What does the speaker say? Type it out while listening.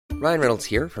Ryan Reynolds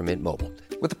here from Mint Mobile.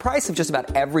 With the price of just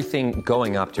about everything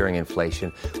going up during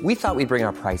inflation, we thought we'd bring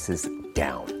our prices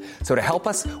down. So to help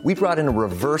us, we brought in a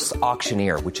reverse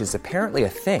auctioneer, which is apparently a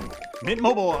thing. Mint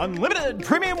Mobile Unlimited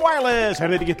Premium Wireless. How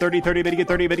to get 30, 30, bit to get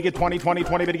 30, bit to get 20, 20,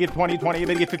 20, bit to get 20, 20,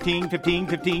 bit to get 15, 15,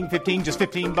 15, 15, just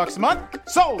 $15 a month?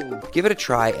 Sold! Give it a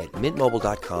try at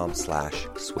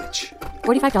mintmobile.com/switch.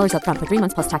 $45 up front for 3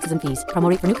 months plus taxes and fees. Promo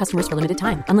rate for new customers for limited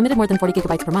time. Unlimited more than 40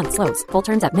 gigabytes per month. Slows full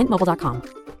terms at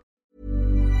mintmobile.com.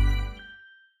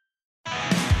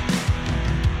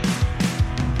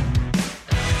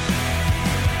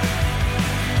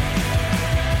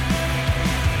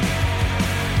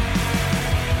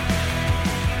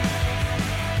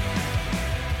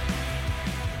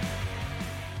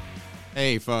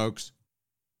 Hey, folks.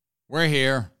 We're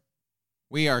here.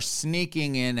 We are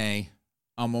sneaking in a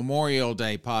Memorial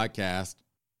Day podcast.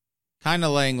 Kind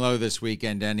of laying low this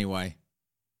weekend anyway.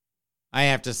 I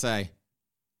have to say,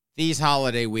 these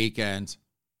holiday weekends,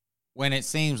 when it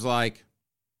seems like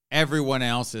everyone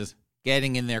else is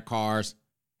getting in their cars,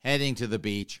 heading to the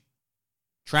beach,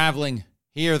 traveling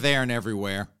here, there, and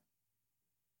everywhere,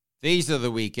 these are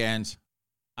the weekends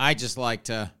I just like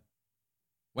to,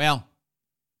 well,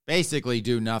 basically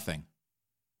do nothing.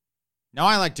 Now,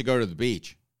 I like to go to the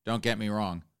beach, don't get me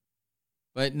wrong,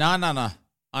 but not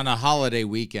on a holiday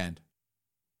weekend.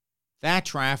 That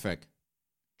traffic,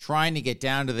 trying to get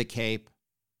down to the Cape,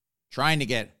 trying to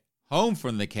get home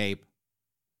from the Cape,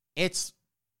 it's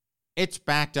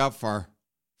backed up for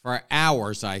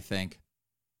hours, I think.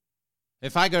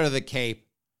 If I go to the Cape,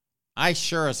 I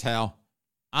sure as hell,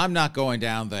 I'm not going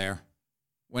down there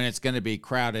when it's going to be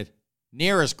crowded,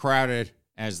 near as crowded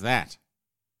as that.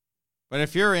 But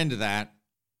if you're into that,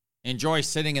 enjoy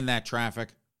sitting in that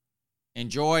traffic,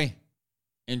 enjoy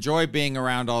being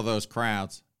around all those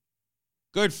crowds.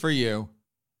 Good for you.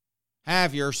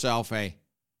 Have yourself a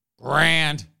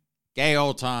grand, gay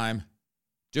old time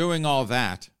doing all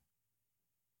that.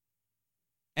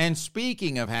 And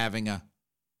speaking of having a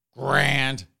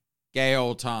grand, gay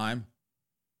old time,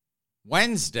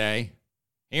 Wednesday,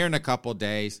 here in a couple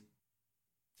days,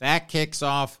 that kicks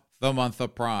off the month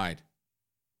of Pride.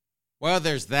 Well,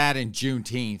 there's that in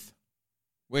Juneteenth,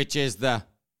 which is the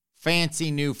fancy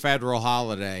new federal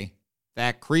holiday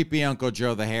that creepy Uncle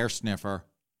Joe the hair sniffer,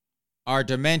 our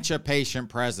dementia patient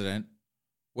president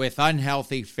with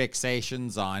unhealthy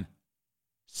fixations on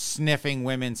sniffing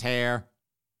women's hair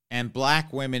and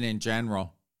black women in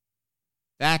general.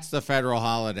 That's the federal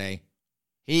holiday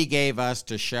he gave us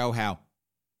to show how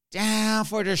down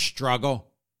for the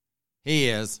struggle he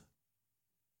is.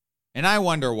 And I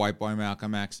wonder, white boy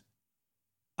Malcolm X,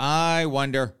 I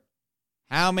wonder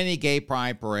how many gay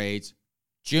pride parades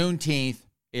Juneteenth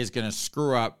is going to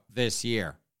screw up this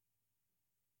year.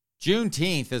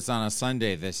 Juneteenth is on a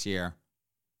Sunday this year,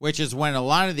 which is when a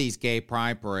lot of these gay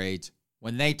pride parades,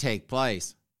 when they take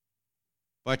place.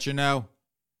 But you know,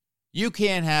 you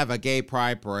can't have a gay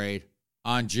pride parade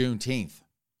on Juneteenth.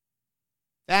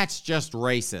 That's just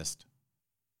racist.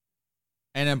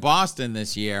 And in Boston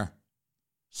this year,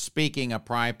 speaking of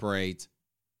pride parades,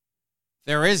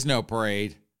 there is no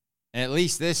parade, at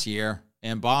least this year,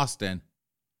 in Boston.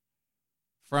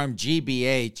 From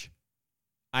GBH,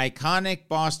 iconic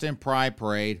Boston Pride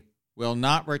Parade will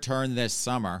not return this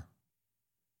summer,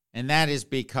 and that is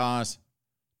because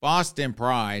Boston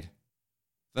Pride,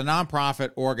 the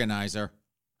nonprofit organizer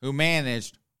who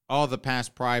managed all the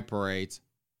past Pride parades,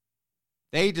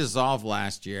 they dissolved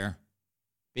last year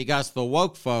because the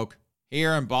woke folk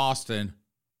here in Boston,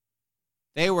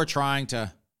 they were trying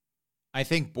to, I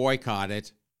think, boycott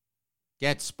it,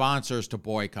 get sponsors to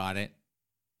boycott it,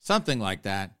 something like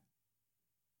that.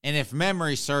 And if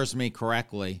memory serves me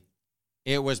correctly,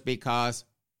 it was because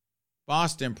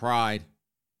Boston Pride,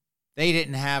 they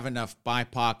didn't have enough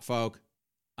BIPOC folk,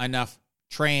 enough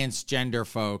transgender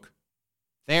folk.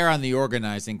 They're on the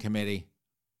organizing committee.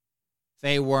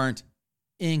 They weren't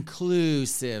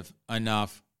inclusive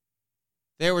enough.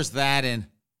 There was that and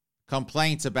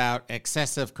complaints about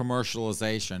excessive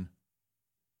commercialization,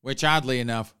 which oddly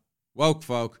enough, woke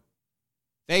folk,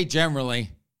 they don't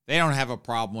have a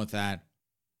problem with that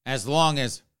as long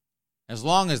as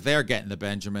they're getting the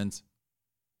Benjamins.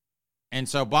 And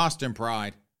so Boston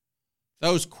Pride,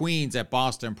 those queens at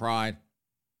Boston Pride,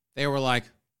 they were like,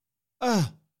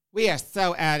 oh, we are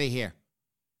so out of here.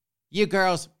 You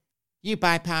girls, you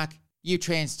BIPOC, you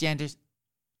transgenders,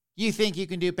 you think you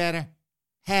can do better?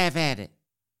 Have at it.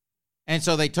 And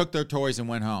so they took their toys and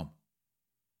went home.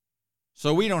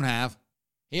 So we don't have,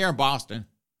 here in Boston,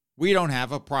 we don't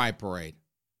have a pride parade.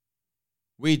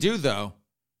 We do, though.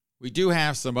 We do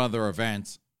have some other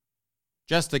events.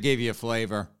 Just to give you a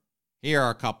flavor, Here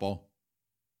are a couple.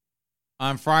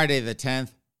 On Friday the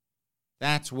 10th,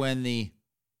 that's when the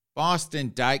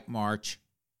Boston Dyke March,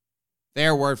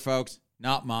 their word, folks,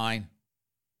 not mine.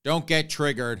 Don't get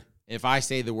triggered if I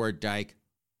say the word dyke.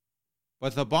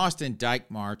 But the Boston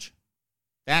Dyke March,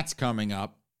 that's coming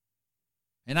up.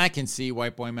 And I can see,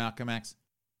 White Boy Malcolm X,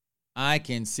 I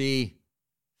can see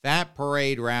that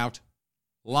parade route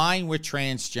lined with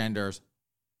transgenders,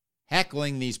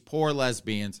 heckling these poor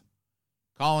lesbians,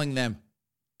 calling them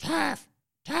tough,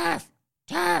 tough,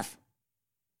 tough.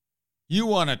 You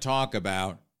want to talk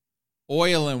about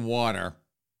oil and water,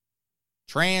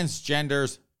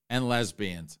 transgenders and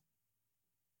lesbians.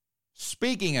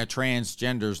 Speaking of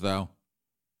transgenders, though,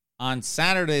 on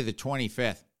Saturday the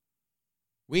 25th,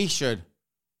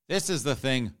 this is the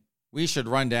thing we should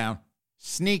run down,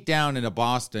 sneak down into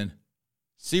Boston,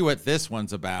 see what this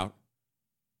one's about.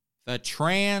 The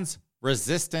Trans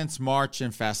Resistance March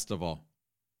and Festival.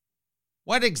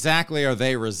 What exactly are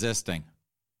they resisting?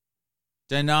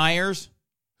 Deniers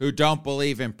who don't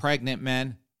believe in pregnant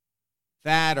men,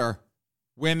 that or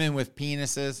women with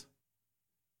penises.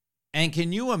 And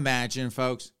can you imagine,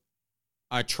 folks,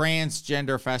 a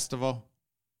transgender festival?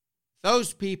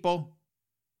 Those people,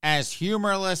 as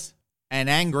humorless and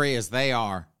angry as they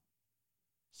are,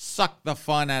 suck the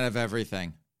fun out of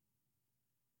everything.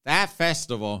 That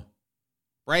festival,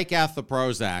 break out the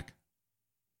Prozac.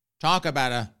 Talk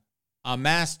about a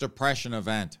mass depression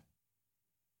event.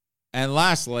 And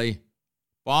lastly,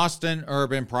 Boston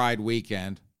Urban Pride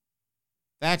Weekend.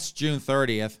 That's June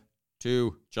 30th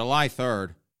to July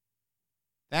 3rd.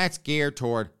 That's geared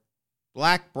toward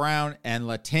Black, Brown, and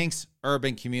Latinx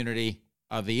urban community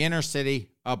of the inner city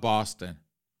of Boston.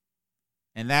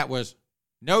 And that was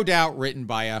no doubt written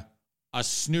by a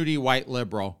snooty white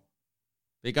liberal.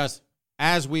 Because,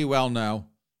 as we well know,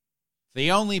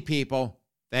 the only people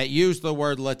that use the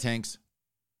word Latinx,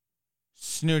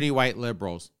 snooty white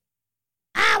liberals.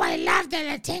 Oh, I love the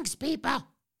Latinx people.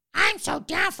 I'm so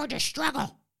down for the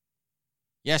struggle.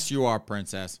 Yes, you are,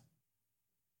 princess.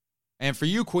 And for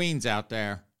you queens out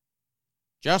there,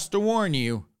 just to warn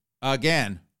you,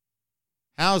 again,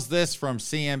 how's this from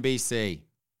CNBC?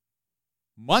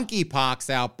 Monkeypox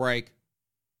outbreak.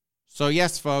 So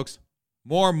yes, folks,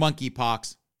 more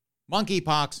monkeypox.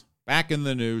 Monkeypox back in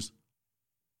the news.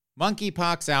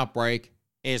 Monkeypox outbreak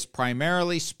is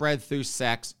primarily spread through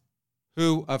sex,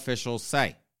 WHO officials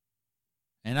say.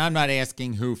 And I'm not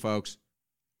asking who, folks.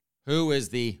 WHO is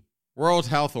the World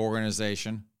Health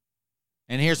Organization.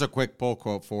 And here's a quick pull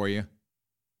quote for you.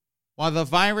 While the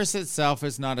virus itself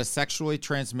is not a sexually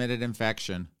transmitted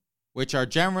infection, which are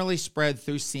generally spread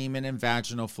through semen and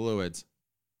vaginal fluids,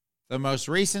 the most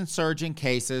recent surge in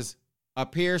cases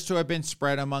appears to have been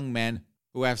spread among men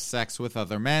who have sex with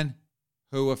other men,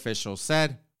 WHO officials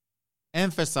said,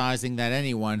 emphasizing that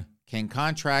anyone can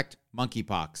contract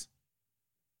monkeypox.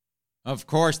 Of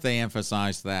course they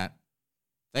emphasized that.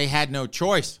 They had no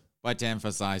choice but to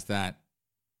emphasize that.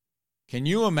 Can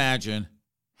you imagine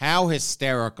how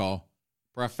hysterical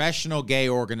professional gay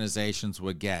organizations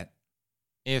would get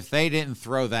if they didn't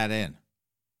throw that in?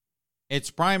 It's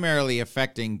primarily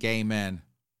affecting gay men,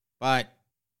 but,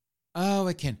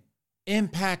 it can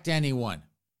impact anyone.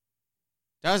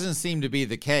 Doesn't seem to be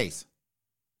the case.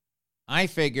 I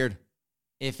figured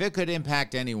if it could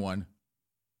impact anyone,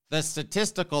 the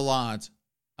statistical odds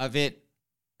of it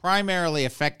primarily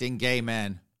affecting gay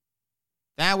men,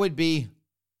 that would be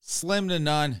slim to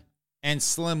none and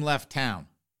slim left town.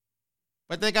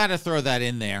 But they got to throw that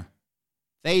in there.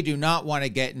 They do not want to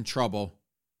get in trouble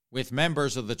with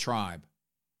members of the tribe,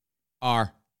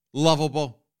 our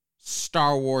lovable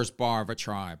Star Wars bar of a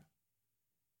tribe.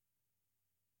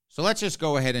 So let's just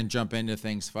go ahead and jump into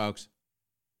things, folks.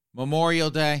 Memorial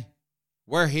Day,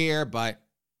 we're here, but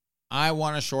I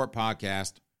want a short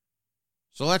podcast.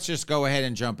 So let's just go ahead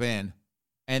and jump in.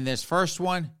 And this first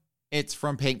one, it's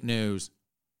from Pink News.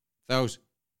 Those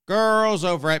girls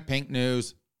over at Pink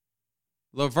News.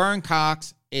 Laverne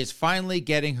Cox is finally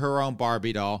getting her own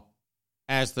Barbie doll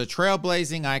as the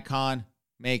trailblazing icon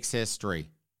makes history.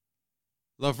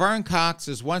 Laverne Cox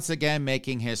is once again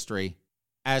making history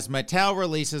as Mattel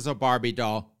releases a Barbie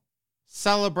doll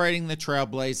celebrating the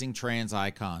trailblazing trans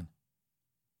icon.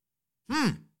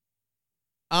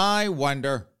 I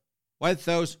wonder what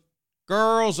those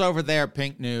girls over there at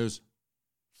Pink News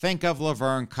think of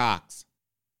Laverne Cox.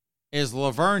 Is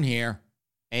Laverne here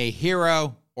a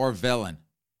hero or villain?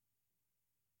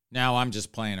 Now, I'm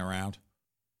just playing around.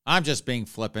 I'm just being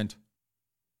flippant.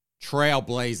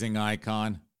 Trailblazing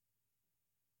icon.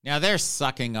 Now, there's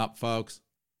sucking up, folks.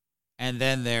 And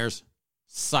then there's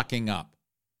sucking up.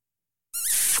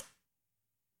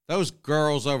 Those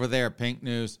girls over there at Pink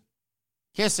News,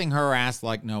 kissing her ass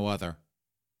like no other.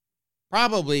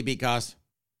 Probably because,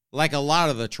 like a lot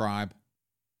of the tribe,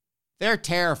 they're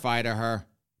terrified of her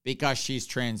because she's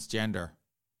transgender.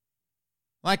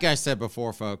 Like I said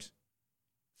before, folks,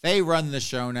 they run the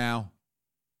show now.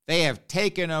 They have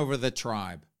taken over the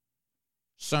tribe.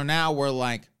 So now we're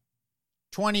like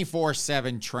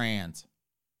 24/7 trans.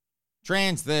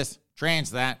 Trans this,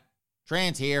 trans that,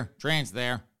 trans here, trans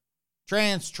there,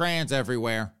 trans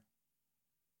everywhere.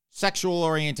 Sexual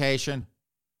orientation,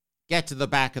 get to the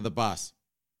back of the bus.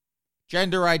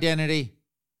 Gender identity,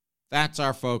 that's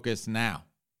our focus now.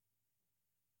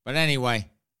 But anyway,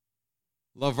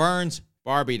 Laverne's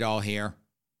Barbie doll here,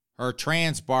 her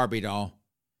trans Barbie doll,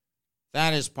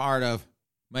 that is part of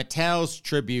Mattel's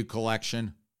tribute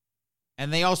collection.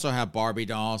 And they also have Barbie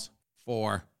dolls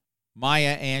for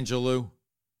Maya Angelou,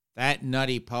 that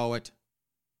nutty poet,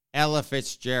 Ella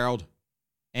Fitzgerald,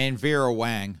 and Vera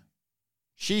Wang.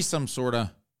 She's some sort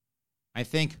of, I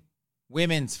think,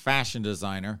 women's fashion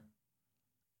designer.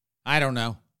 I don't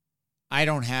know. I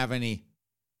don't have any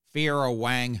Vera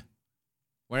Wang,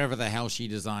 whatever the hell she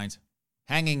designs,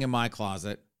 hanging in my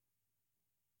closet.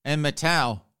 And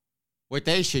Mattel, what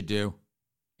they should do,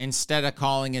 instead of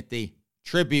calling it the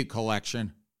Tribute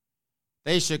Collection,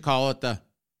 they should call it the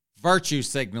Virtue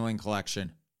Signaling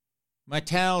Collection.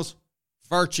 Mattel's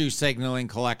Virtue Signaling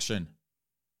Collection.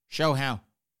 Show how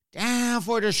down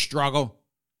for the struggle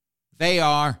they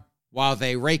are while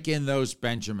they rake in those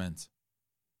Benjamins.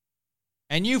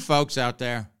 And you folks out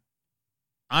there,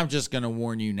 I'm just going to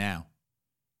warn you now.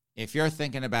 If you're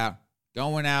thinking about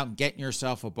going out and getting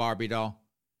yourself a Barbie doll,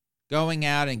 going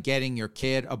out and getting your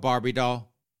kid a Barbie doll,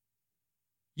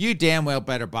 you damn well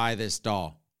better buy this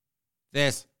doll.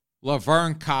 This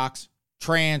Laverne Cox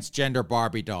transgender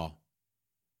Barbie doll.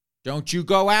 Don't you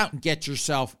go out and get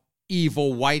yourself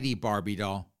evil whitey Barbie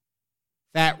doll.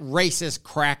 That racist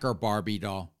cracker Barbie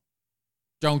doll.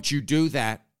 Don't you do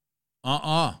that.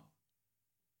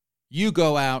 You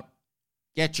go out,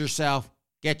 get yourself,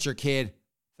 get your kid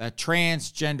the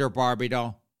transgender Barbie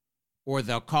doll, or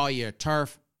they'll call you a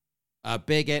TERF, a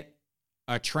bigot,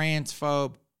 a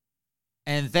transphobe,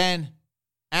 and then,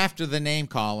 after the name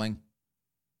calling,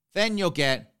 then you'll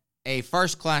get a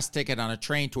first-class ticket on a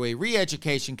train to a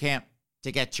re-education camp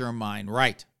to get your mind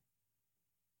right.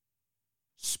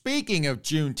 Speaking of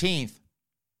Juneteenth,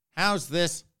 how's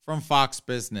this from Fox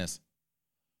Business?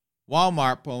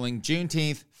 Walmart pulling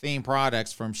Juneteenth-themed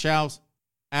products from shelves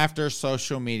after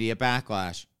social media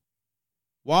backlash.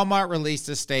 Walmart released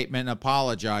a statement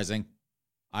apologizing,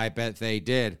 I bet they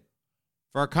did,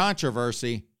 for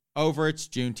controversy over its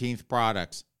Juneteenth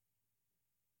products.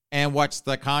 And what's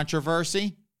the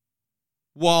controversy?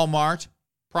 Walmart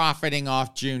profiting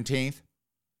off Juneteenth.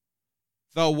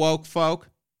 The woke folk,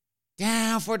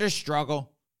 down for the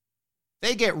struggle.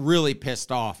 They get really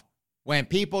pissed off when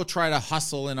people try to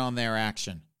hustle in on their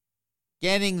action,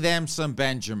 getting them some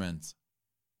Benjamins.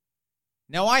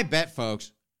 Now, I bet,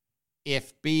 folks,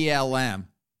 if BLM,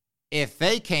 if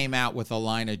they came out with a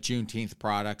line of Juneteenth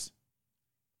products,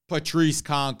 Patrice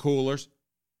Kahn coolers,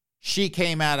 she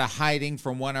came out of hiding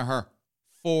from one of her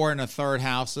 4 1/3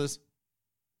 houses.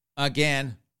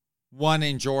 Again, 1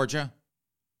 in Georgia,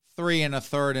 3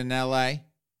 1/3 in LA,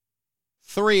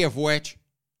 3 of which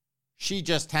she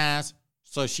just has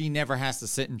so she never has to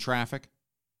sit in traffic.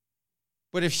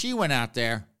 But if she went out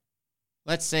there,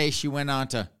 let's say she went on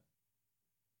to,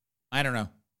 I don't know,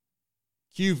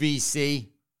 QVC,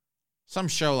 some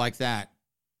show like that,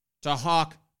 to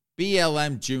hawk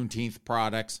BLM Juneteenth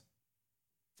products,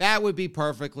 that would be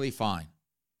perfectly fine.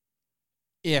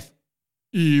 If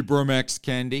Ibram X.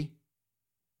 Kendi,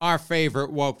 our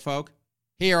favorite woke folk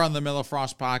here on the Miller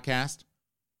Frost podcast,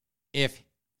 if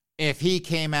he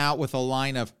came out with a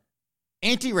line of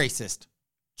anti-racist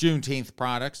Juneteenth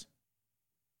products,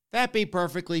 that'd be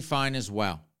perfectly fine as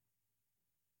well.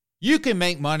 You can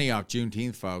make money off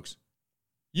Juneteenth, folks.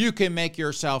 You can make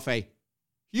yourself a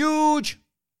huge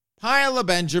pile of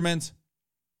Benjamins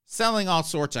selling all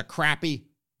sorts of crappy,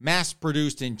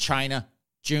 mass-produced in China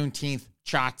Juneteenth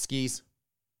tchotchkes.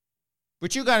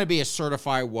 But you got to be a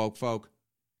certified woke folk,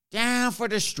 down for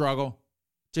the struggle,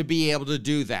 to be able to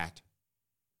do that.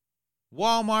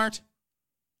 Walmart,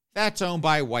 that's owned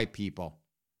by white people.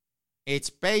 It's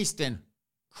based in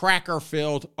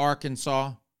Cracker-filled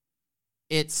Arkansas.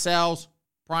 It sells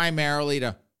primarily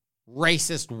to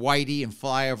racist whitey and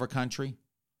flyover country.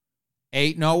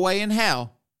 Ain't no way in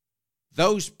hell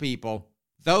those people,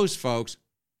 those folks,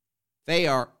 they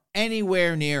are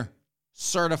anywhere near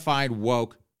certified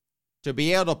woke to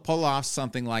be able to pull off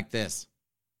something like this.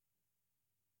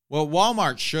 What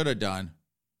Walmart should have done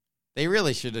They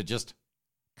really should have just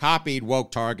copied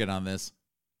Woke Target on this.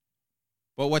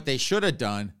 But what they should have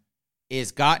done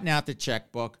is gotten out the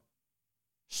checkbook,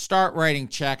 start writing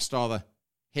checks to all the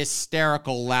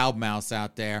hysterical loudmouths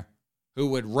out there who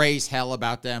would raise hell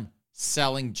about them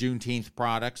selling Juneteenth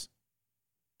products,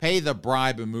 pay the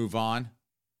bribe and move on.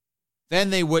 Then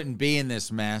they wouldn't be in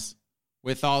this mess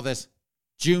with all this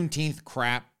Juneteenth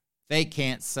crap they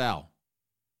can't sell.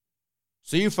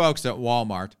 So you folks at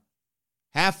Walmart,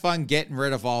 have fun getting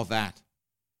rid of all that.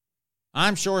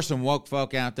 I'm sure some woke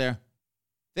folk out there,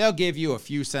 they'll give you a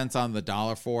few cents on the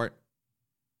dollar for it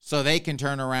so they can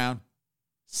turn around,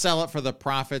 sell it for the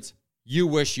profits you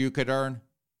wish you could earn.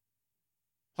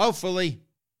 Hopefully,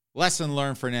 lesson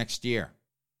learned for next year.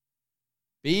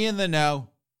 Be in the know,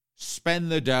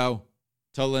 spend the dough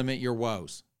to limit your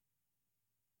woes.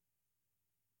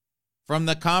 From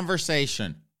The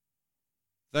Conversation,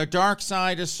 the dark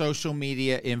side of social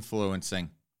media influencing.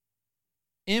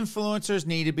 Influencers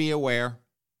need to be aware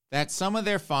that some of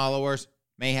their followers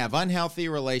may have unhealthy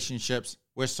relationships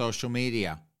with social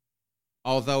media.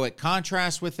 Although it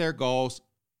contrasts with their goals,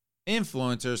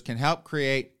 influencers can help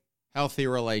create healthy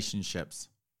relationships.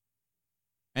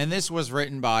 And this was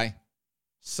written by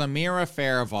Samira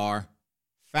Farivar,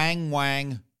 Fang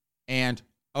Wang, and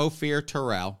Ophir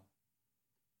Terrell.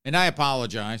 And I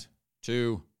apologize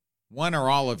to one or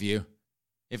all of you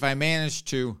if I managed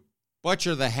to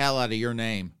butcher the hell out of your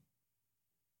name.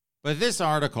 But this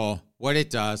article, what it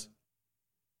does,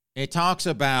 it talks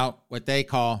about what they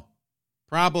call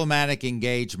problematic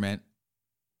engagement,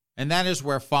 and that is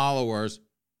where followers,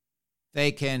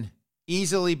 they can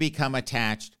easily become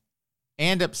attached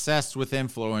and obsessed with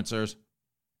influencers,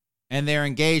 and their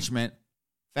engagement,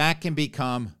 that can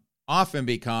often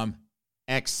become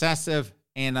excessive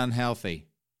and unhealthy.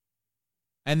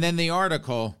 And then the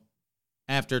article,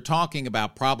 after talking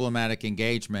about problematic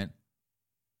engagement,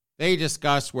 they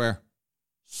discuss where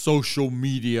social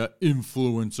media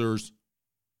influencers,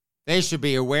 they should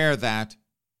be aware of that,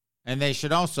 and they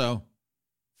should also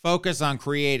focus on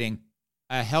creating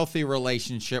a healthy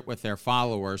relationship with their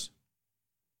followers.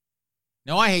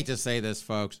 Now, I hate to say this,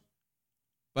 folks,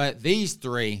 but these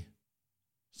three,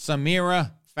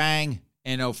 Samira, Fang,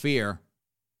 and Ophir,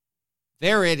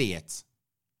 they're idiots.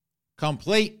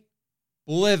 Complete,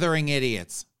 blithering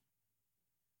idiots.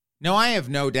 Now, I have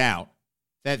no doubt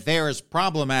that there is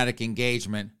problematic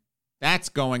engagement that's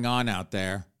going on out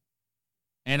there.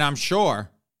 And I'm sure,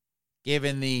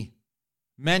 given the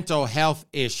mental health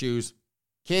issues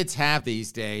kids have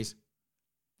these days,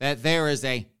 that there is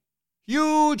a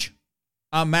huge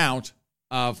amount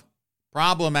of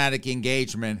problematic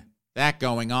engagement that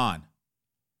going on.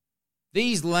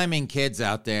 These lemming kids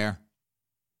out there,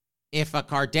 if a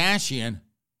Kardashian,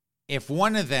 if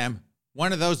one of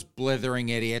those blithering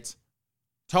idiots,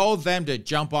 told them to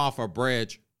jump off a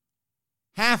bridge,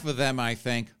 half of them, I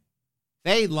think,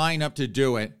 they line up to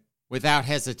do it without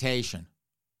hesitation.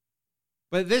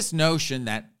 But this notion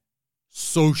that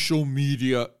social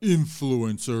media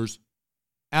influencers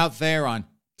out there on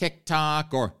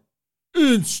TikTok or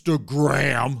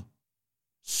Instagram,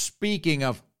 speaking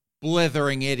of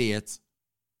blithering idiots,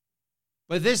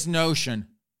 but this notion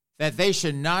that they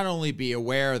should not only be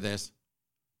aware of this,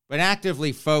 but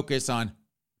actively focus on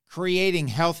creating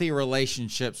healthy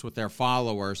relationships with their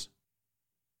followers.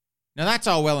 Now, that's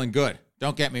all well and good.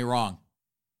 Don't get me wrong.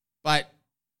 But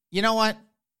you know what?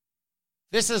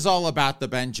 This is all about the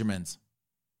Benjamins.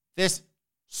 This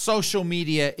social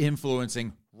media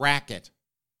influencing racket.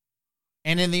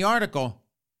 And in the article,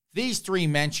 these three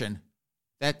mention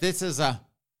that this is a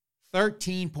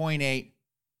 $13.8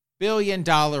 billion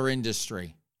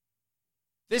industry.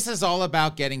 This is all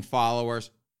about getting followers,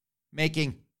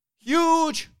 making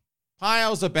huge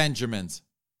piles of Benjamins.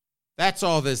 That's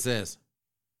all this is.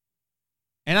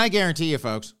 And I guarantee you,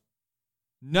 folks,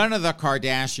 none of the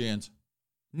Kardashians,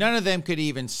 none of them could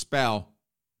even spell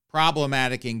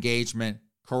problematic engagement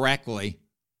correctly,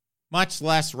 much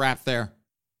less wrap their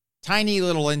tiny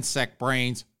little insect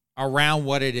brains around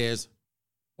what it is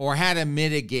or how to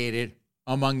mitigate it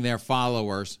among their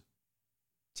followers.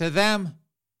 To them,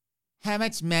 how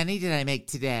much money did I make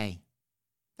today?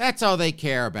 That's all they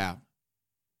care about.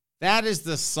 That is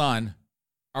the sun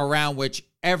around which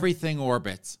everything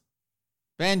orbits.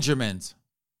 Benjamins.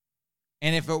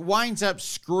 And if it winds up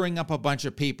screwing up a bunch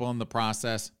of people in the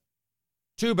process,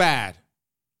 too bad.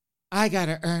 I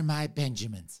gotta earn my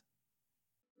Benjamins.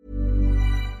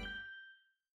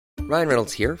 Ryan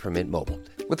Reynolds here from Mint Mobile.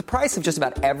 With the price of just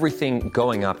about everything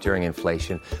going up during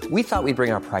inflation, we thought we'd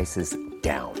bring our prices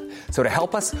down. So to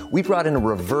help us, we brought in a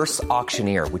reverse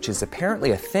auctioneer, which is apparently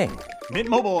a thing. Mint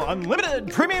Mobile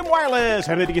Unlimited Premium Wireless.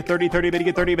 How to get 30, 30, bit to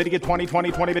get 30, bit to get 20,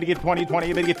 20, 20, bit to get 20,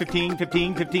 20, bit to get 15,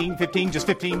 15, 15, 15, just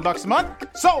 $15 a month?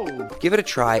 Sold! Give it a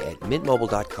try at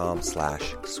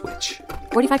mintmobile.com/switch.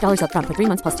 $45 up front for 3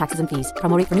 months plus taxes and fees.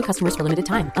 Promo rate for new customers for limited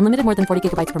time. Unlimited more than 40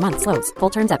 gigabytes per month. Slows full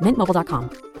terms at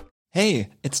mintmobile.com. Hey,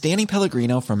 it's Danny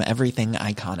Pellegrino from Everything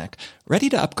Iconic. Ready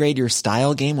to upgrade your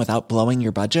style game without blowing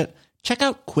your budget? Check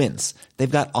out Quince. They've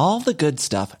got all the good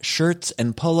stuff, shirts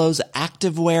and polos,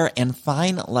 activewear, and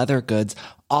fine leather goods,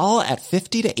 all at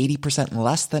 50 to 80%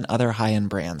 less than other high-end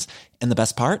brands. And the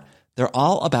best part? They're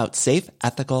all about safe,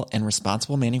 ethical, and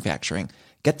responsible manufacturing.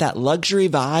 Get that luxury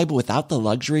vibe without the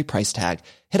luxury price tag.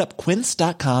 Hit up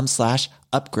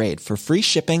quince.com/upgrade for free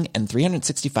shipping and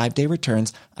 365-day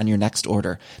returns on your next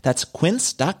order. That's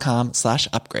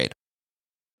quince.com/upgrade.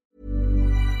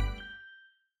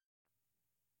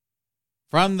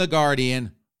 From The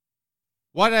Guardian,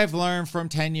 what I've learned from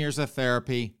 10 years of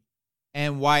therapy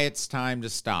and why it's time to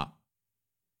stop.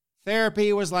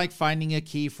 Therapy was like finding a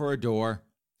key for a door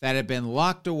that had been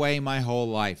locked away my whole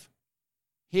life.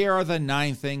 Here are the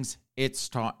 9 things it's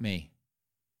taught me.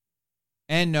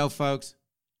 And no, folks,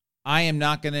 I am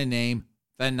not going to name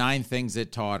the 9 things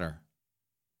it taught her.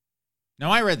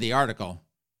 Now, I read the article,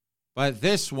 but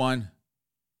this one,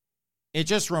 it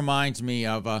just reminds me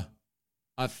of a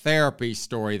therapy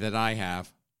story that I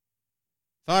have.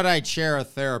 Thought I'd share a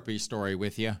therapy story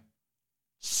with you.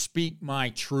 Speak my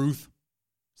truth.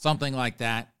 Something like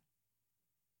that.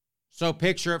 So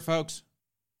picture it, folks.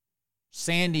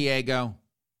 San Diego,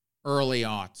 early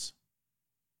aughts.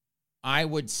 I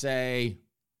would say,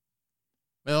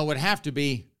 well, it would have to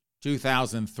be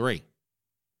 2003.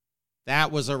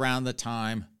 That was around the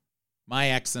time my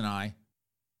ex and I,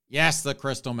 yes, the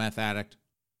crystal meth addict,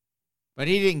 but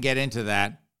he didn't get into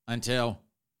that until,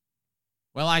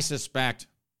 well, I suspect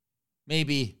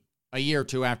maybe a year or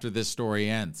two after this story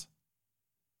ends.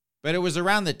 But it was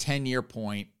around the 10-year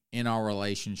point in our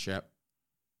relationship.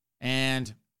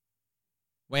 And,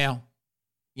 well,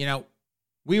 you know,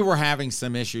 we were having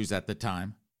some issues at the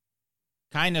time,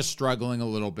 kind of struggling a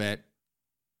little bit.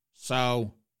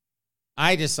 So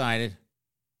I decided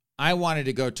I wanted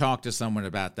to go talk to someone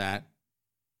about that.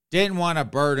 Didn't want to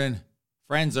burden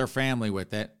friends or family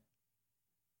with it.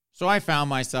 So I found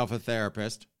myself a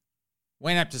therapist,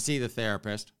 went up to see the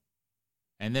therapist,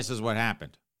 and this is what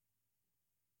happened.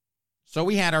 So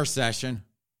we had our session,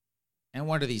 and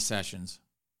what are these sessions?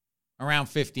 Around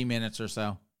 50 minutes or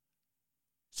so.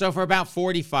 So for about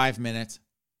 45 minutes,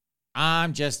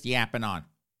 I'm just yapping on.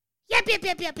 Yap, yap,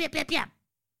 yap, yap, yap, yap, yap.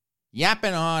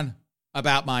 Yapping on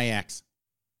about my ex.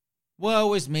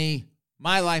 Woe is me.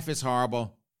 My life is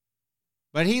horrible.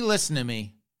 But he listened to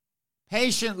me,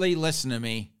 patiently listened to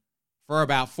me for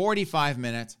about 45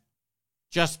 minutes,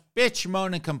 just bitch,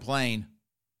 moan, and complain,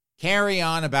 carry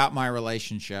on about my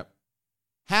relationship,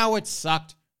 how it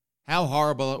sucked, how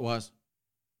horrible it was,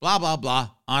 blah, blah,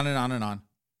 blah, on and on and on.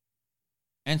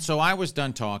 And so I was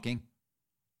done talking.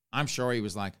 I'm sure he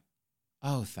was like,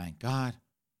 oh, thank God.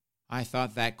 I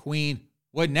thought that queen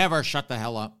would never shut the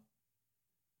hell up.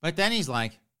 But then he's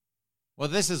like, well,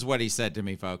 this is what he said to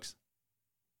me, folks.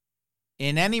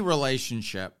 In any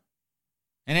relationship,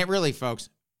 and it really, folks,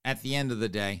 at the end of the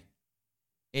day,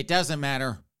 it doesn't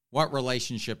matter what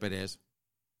relationship it is.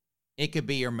 It could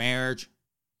be your marriage,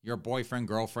 your boyfriend,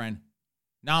 girlfriend,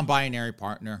 non-binary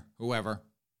partner, whoever.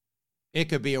 It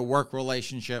could be a work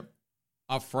relationship,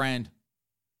 a friend,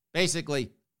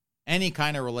 basically any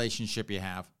kind of relationship you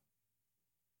have.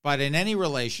 But in any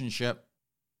relationship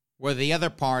where the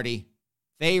other party,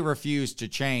 they refuse to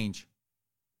change,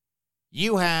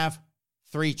 you have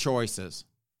 3 choices.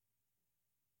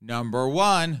 Number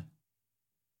 1,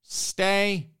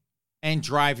 stay and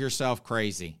drive yourself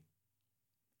crazy.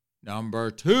 Number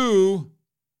 2,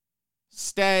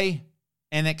 stay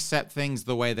and accept things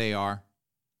the way they are.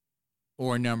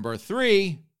 Or number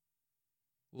 3,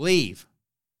 leave.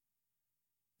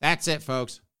 That's it,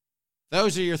 folks.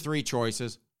 Those are your 3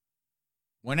 choices.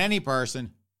 When any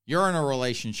person you're in a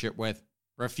relationship with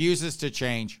refuses to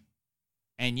change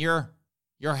and you're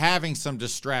having some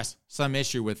distress, some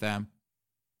issue with them,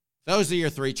 those are your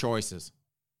 3 choices.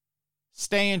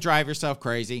 Stay and drive yourself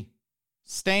crazy,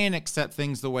 stay and accept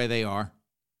things the way they are,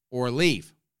 or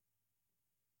leave.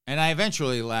 And I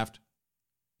eventually left.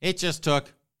 It just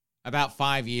took about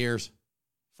 5 years,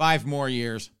 5 more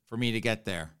years for me to get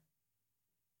there.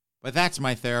 But that's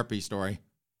my therapy story.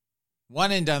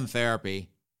 One and done therapy.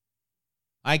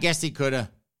 I guess he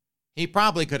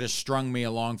probably could have strung me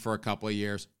along for a couple of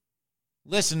years.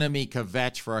 Listen to me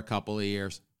kvetch for a couple of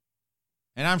years.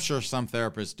 and I'm sure some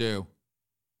therapists do,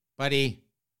 but and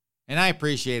I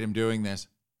appreciate him doing this,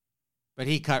 but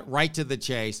he cut right to the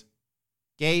chase,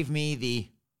 gave me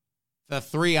the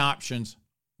three options,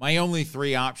 my only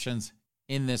three options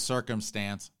in this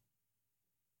circumstance.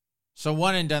 So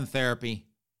one and done therapy,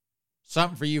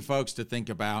 something for you folks to think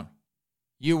about.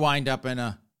 You wind up in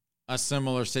a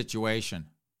similar situation.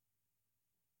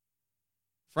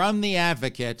 From The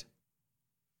Advocate,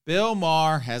 Bill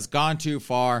Maher has gone too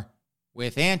far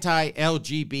with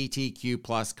anti-LGBTQ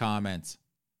plus comments.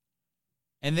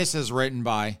 And this is written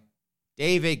by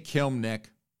David Kilmnick.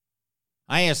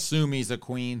 I assume he's a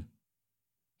queen.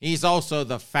 He's also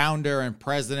the founder and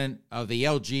president of the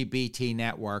LGBT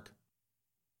network.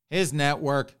 His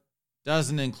network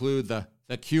doesn't include the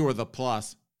Q or the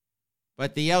plus,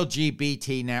 but the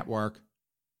LGBT network,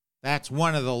 that's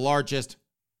one of the largest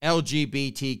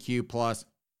LGBTQ plus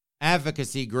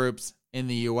advocacy groups in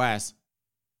the U.S.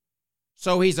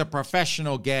 So he's a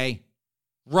professional gay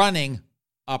running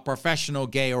a professional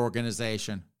gay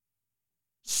organization.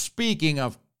 Speaking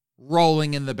of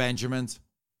rolling in the Benjamins.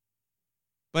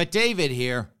 But David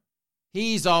here,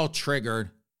 he's all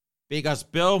triggered because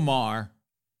Bill Maher,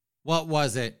 what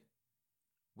was it,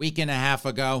 week and a half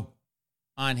ago,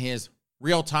 on his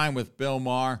Real Time with Bill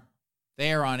Maher,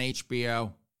 there on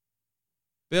HBO,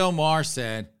 Bill Maher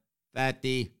said that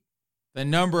the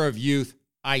number of youth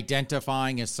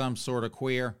identifying as some sort of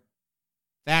queer,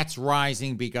 that's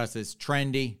rising because it's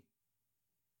trendy.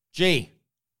 Gee,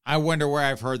 I wonder where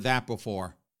I've heard that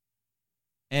before.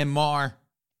 And Maher,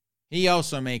 he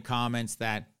also made comments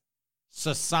that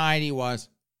society was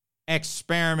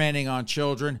experimenting on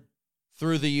children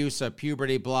through the use of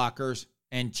puberty blockers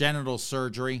and genital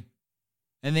surgery,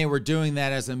 and they were doing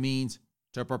that as a means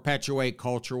to perpetuate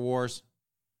culture wars.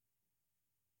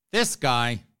 This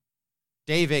guy,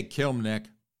 David Kilmnick,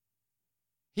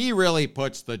 he really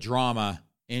puts the drama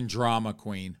in Drama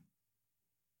Queen.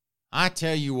 I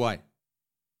tell you what,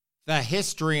 the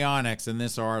histrionics in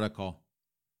this article.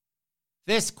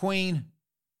 This queen,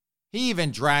 he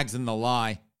even drags in the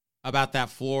lie about that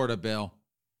Florida bill,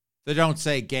 the Don't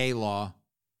Say Gay law,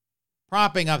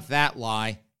 propping up that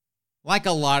lie, like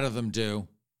a lot of them do,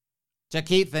 to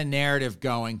keep the narrative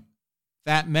going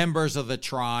that members of the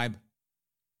tribe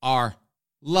are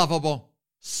lovable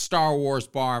Star Wars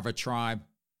bar of a tribe.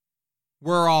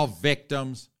 We're all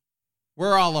victims.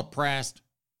 We're all oppressed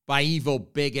by evil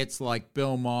bigots like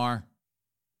Bill Maher,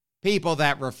 people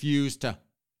that refuse to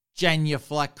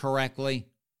genuflect correctly,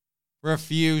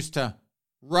 refuse to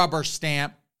rubber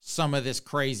stamp some of this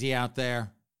crazy out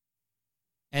there.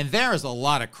 And there is a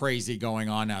lot of crazy going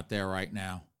on out there right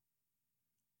now.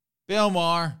 Bill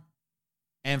Maher,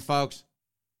 and folks,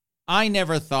 I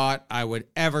never thought I would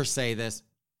ever say this.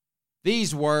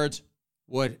 These words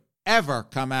would ever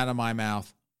come out of my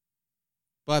mouth.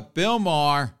 But Bill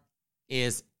Maher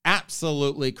is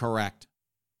absolutely correct.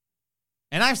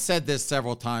 And I've said this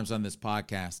several times on this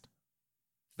podcast,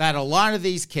 that a lot of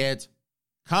these kids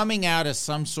coming out as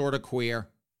some sort of queer,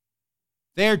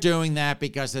 they're doing that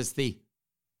because it's the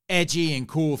edgy and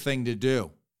cool thing to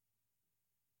do.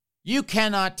 You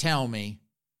cannot tell me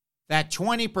that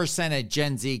 20% of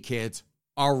Gen Z kids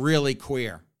are really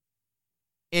queer.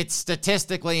 It's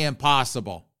statistically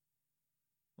impossible.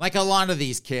 Like a lot of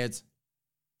these kids,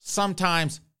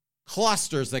 sometimes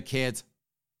clusters of kids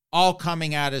all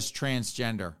coming out as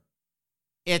transgender.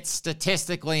 It's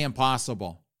statistically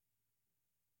impossible.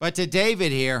 But to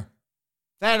David here,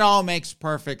 that all makes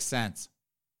perfect sense.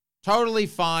 Totally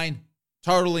fine,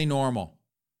 totally normal.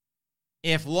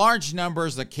 If large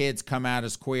numbers of kids come out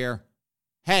as queer,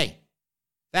 hey,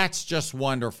 that's just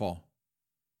wonderful.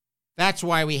 That's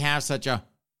why we have such a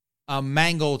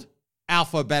mangled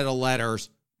alphabet of letters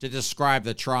to describe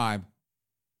the tribe.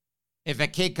 If a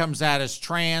kid comes out as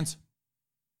trans,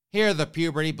 here are the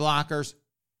puberty blockers.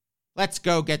 Let's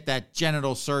go get that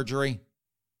genital surgery,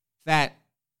 that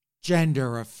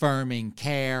gender-affirming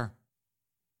care.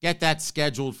 Get that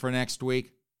scheduled for next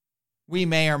week. We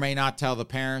may or may not tell the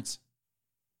parents.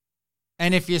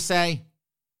 And if you say,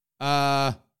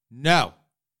 no,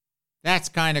 that's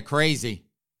kind of crazy,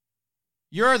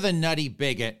 you're the nutty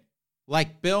bigot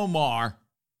like Bill Maher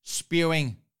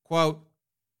spewing, quote,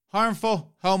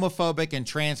 harmful, homophobic, and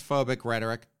transphobic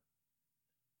rhetoric.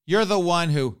 You're the one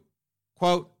who,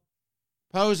 quote,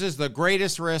 poses the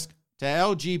greatest risk to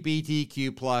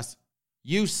LGBTQ plus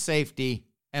youth safety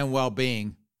and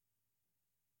well-being.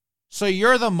 So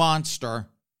you're the monster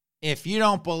if you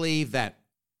don't believe that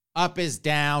up is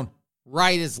down,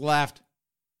 right is left,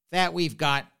 that we've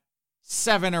got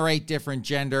 7 or 8 different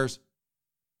genders,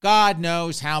 God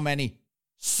knows how many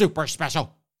super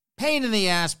special pain in the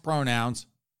ass pronouns.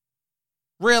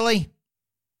 Really?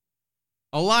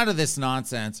 A lot of this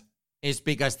nonsense is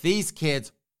because these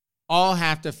kids all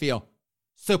have to feel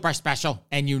super special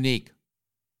and unique.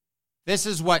 This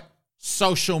is what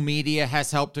social media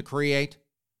has helped to create.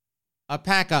 A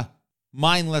pack of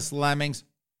mindless lemmings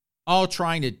all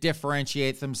trying to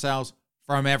differentiate themselves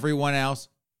from everyone else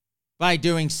by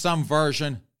doing some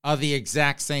version of the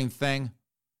exact same thing.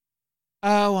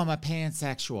 Oh, I'm a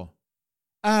pansexual.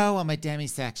 Oh, I'm a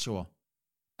demisexual.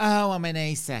 Oh, I'm an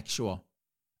asexual.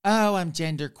 Oh, I'm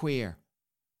genderqueer.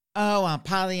 Oh, I'm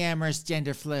polyamorous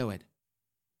gender fluid.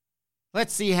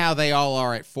 Let's see how they all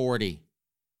are at 40.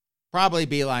 Probably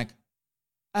be like,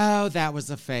 oh, that was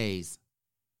a phase.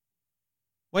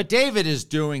 What David is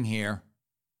doing here,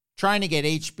 trying to get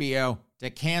HBO to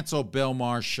cancel Bill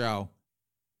Maher's show,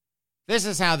 this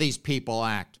is how these people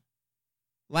act.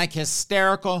 Like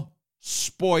hysterical,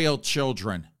 spoiled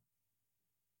children.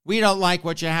 We don't like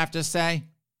what you have to say.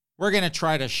 We're going to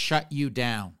try to shut you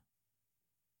down.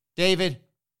 David,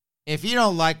 if you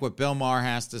don't like what Bill Maher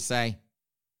has to say,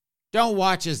 don't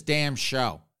watch his damn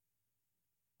show.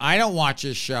 I don't watch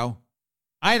his show.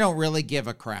 I don't really give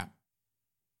a crap.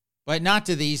 But not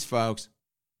to these folks,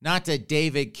 not to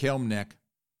David Kilmnick.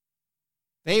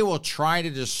 They will try to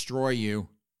destroy you.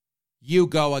 You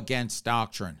go against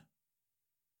doctrine.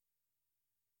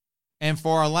 And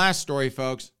for our last story,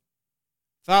 folks,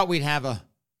 thought we'd have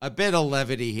a bit of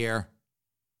levity here.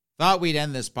 Thought we'd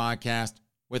end this podcast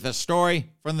with a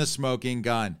story from the smoking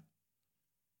gun.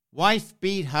 Wife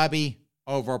beat hubby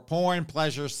over porn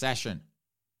pleasure session.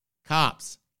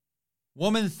 Cops.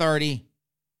 Woman 30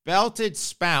 belted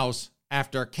spouse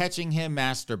after catching him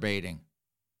masturbating.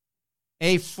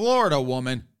 A Florida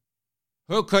woman,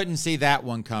 who couldn't see that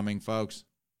one coming, folks?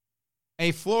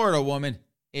 A Florida woman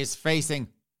is facing,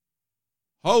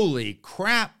 holy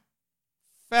crap,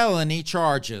 felony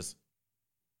charges.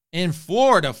 In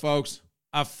Florida, folks,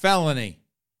 a felony.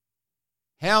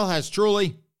 Hell has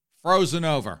truly frozen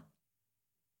over.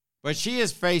 But she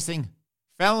is facing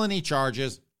felony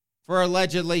charges for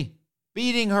allegedly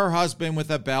beating her husband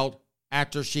with a belt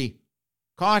after she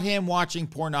caught him watching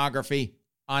pornography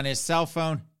on his cell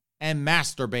phone and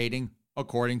masturbating,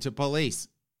 according to police.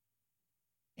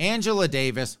 Angela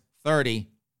Davis, 30,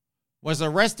 was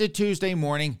arrested Tuesday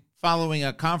morning following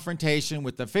a confrontation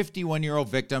with the 51-year-old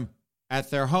victim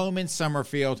at their home in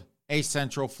Summerfield, a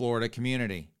Central Florida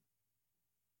community.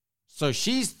 So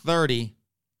she's 30.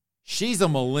 She's a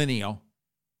millennial.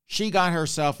 She got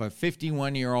herself a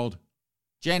 51-year-old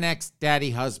Gen X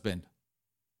daddy husband.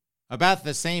 About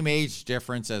the same age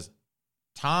difference as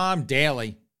Tom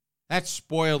Daly, that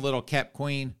spoiled little kept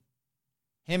queen.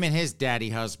 Him and his daddy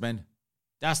husband,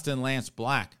 Dustin Lance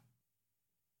Black.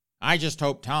 I just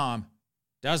hope Tom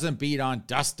doesn't beat on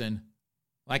Dustin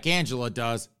like Angela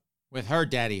does with her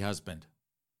daddy husband.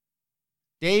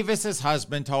 Davis's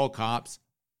husband told cops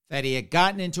that he had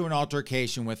gotten into an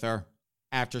altercation with her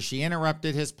after she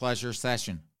interrupted his pleasure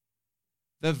session.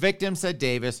 The victim said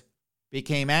Davis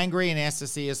became angry and asked to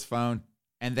see his phone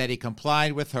and that he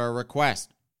complied with her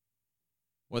request.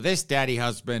 Well, this daddy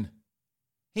husband,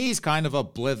 he's kind of a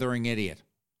blithering idiot,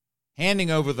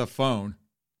 handing over the phone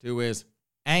to his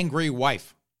angry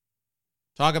wife.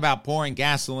 Talk about pouring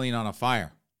gasoline on a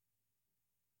fire.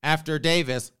 After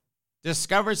Davis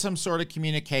discovered some sort of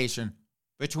communication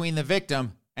between the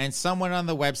victim and someone on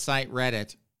the website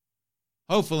Reddit,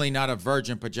 hopefully not a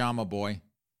virgin pajama boy,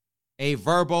 a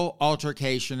verbal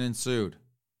altercation ensued.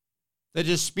 The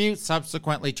dispute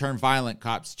subsequently turned violent,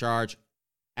 cops charge,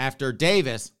 after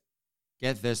Davis,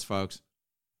 get this folks,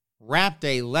 wrapped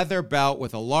a leather belt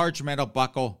with a large metal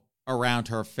buckle around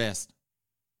her fist.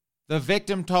 The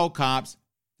victim told cops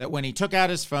that when he took out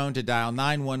his phone to dial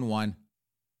 911,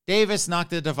 Davis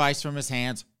knocked the device from his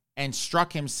hands and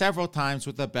struck him several times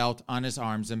with the belt on his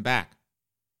arms and back.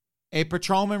 A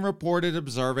patrolman reported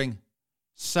observing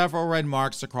several red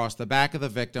marks across the back of the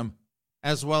victim,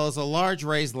 as well as a large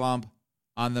raised lump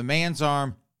on the man's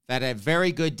arm that had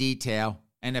very good detail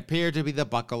and appeared to be the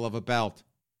buckle of a belt.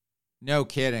 No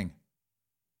kidding.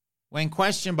 When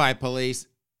questioned by police,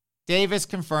 Davis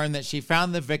confirmed that she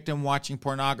found the victim watching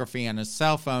pornography on his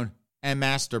cell phone and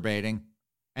masturbating,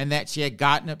 and that she had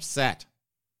gotten upset.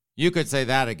 You could say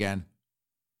that again.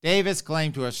 Davis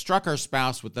claimed to have struck her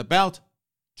spouse with the belt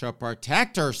to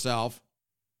protect herself.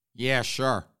 Yeah,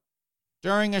 sure.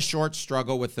 During a short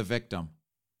struggle with the victim.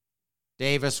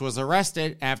 Davis was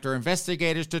arrested after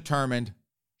investigators determined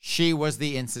she was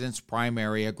the incident's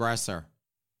primary aggressor.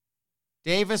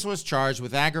 Davis was charged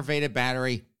with aggravated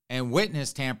battery and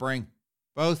witness tampering,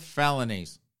 both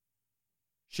felonies.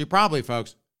 She probably,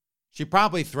 folks, She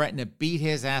probably threatened to beat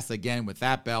his ass again with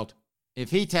that belt if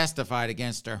he testified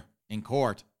against her in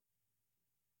court.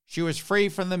 She was free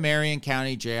from the Marion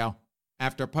County Jail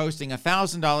after posting a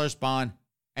 $1,000 bond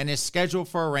and is scheduled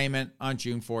for arraignment on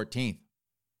June 14th.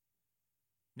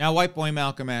 Now, White Boy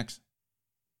Malcolm X,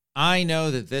 I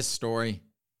know that this story,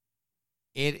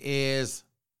 it is,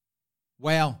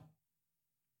 well,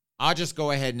 I'll just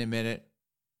go ahead and admit it.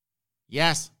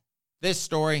 Yes, this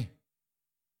story,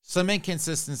 some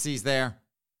inconsistencies there.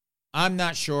 I'm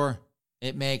not sure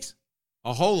it makes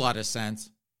a whole lot of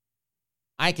sense.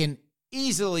 I can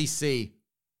easily see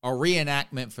a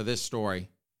reenactment for this story.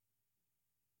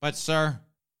 But, sir,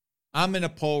 I'm going to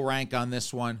pull rank on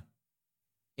this one.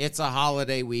 It's a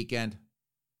holiday weekend.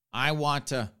 I want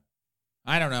to,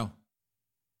 I don't know,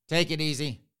 take it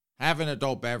easy, have an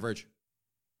adult beverage,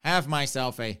 have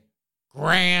myself a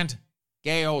grand,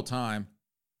 gay old time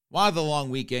while the long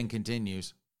weekend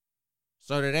continues.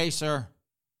 So today, sir,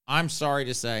 I'm sorry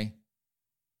to say,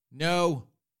 no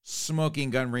smoking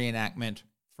gun reenactment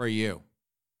for you.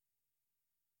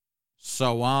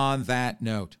 So on that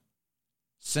note,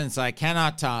 since I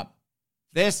cannot top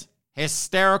this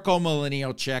hysterical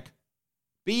millennial chick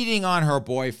beating on her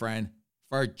boyfriend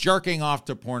for jerking off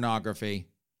to pornography,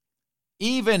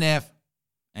 even if,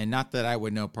 and not that I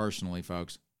would know personally,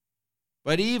 folks,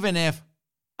 but even if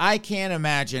I can't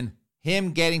imagine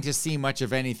him getting to see much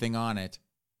of anything on it,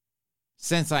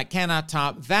 since I cannot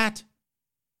top that,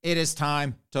 it is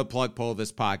time to plug pull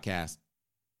this podcast.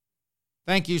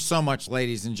 Thank you so much,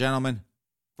 ladies and gentlemen,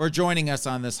 for joining us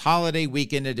on this holiday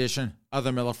weekend edition of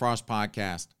the Miller Frost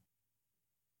Podcast.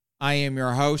 I am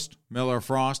your host, Miller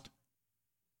Frost,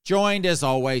 joined as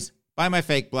always by my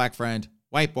fake black friend,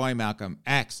 White Boy Malcolm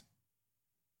X.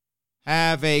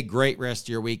 Have a great rest of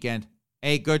your weekend,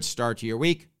 a good start to your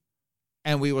week,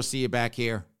 and we will see you back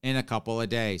here in a couple of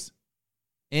days.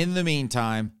 In the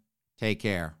meantime, take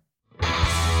care.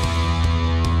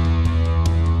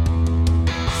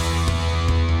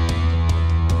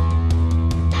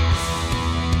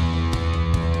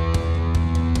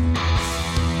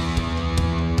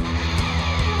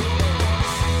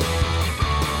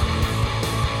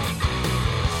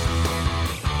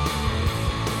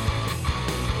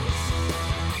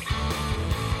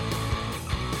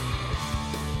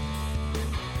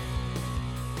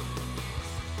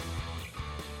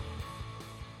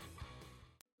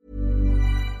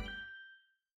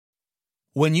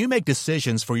 When you make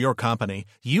decisions for your company,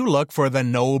 you look for the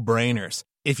no-brainers.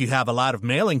 If you have a lot of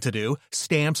mailing to do,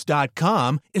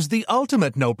 Stamps.com is the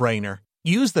ultimate no-brainer.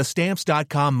 Use the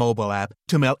Stamps.com mobile app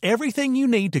to mail everything you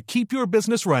need to keep your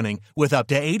business running with up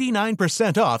to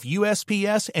 89% off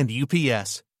USPS and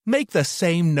UPS. Make the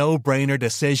same no-brainer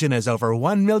decision as over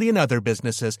 1 million other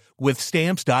businesses with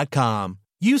Stamps.com.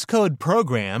 Use code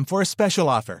PROGRAM for a special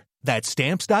offer. That's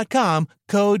Stamps.com,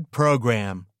 code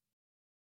PROGRAM.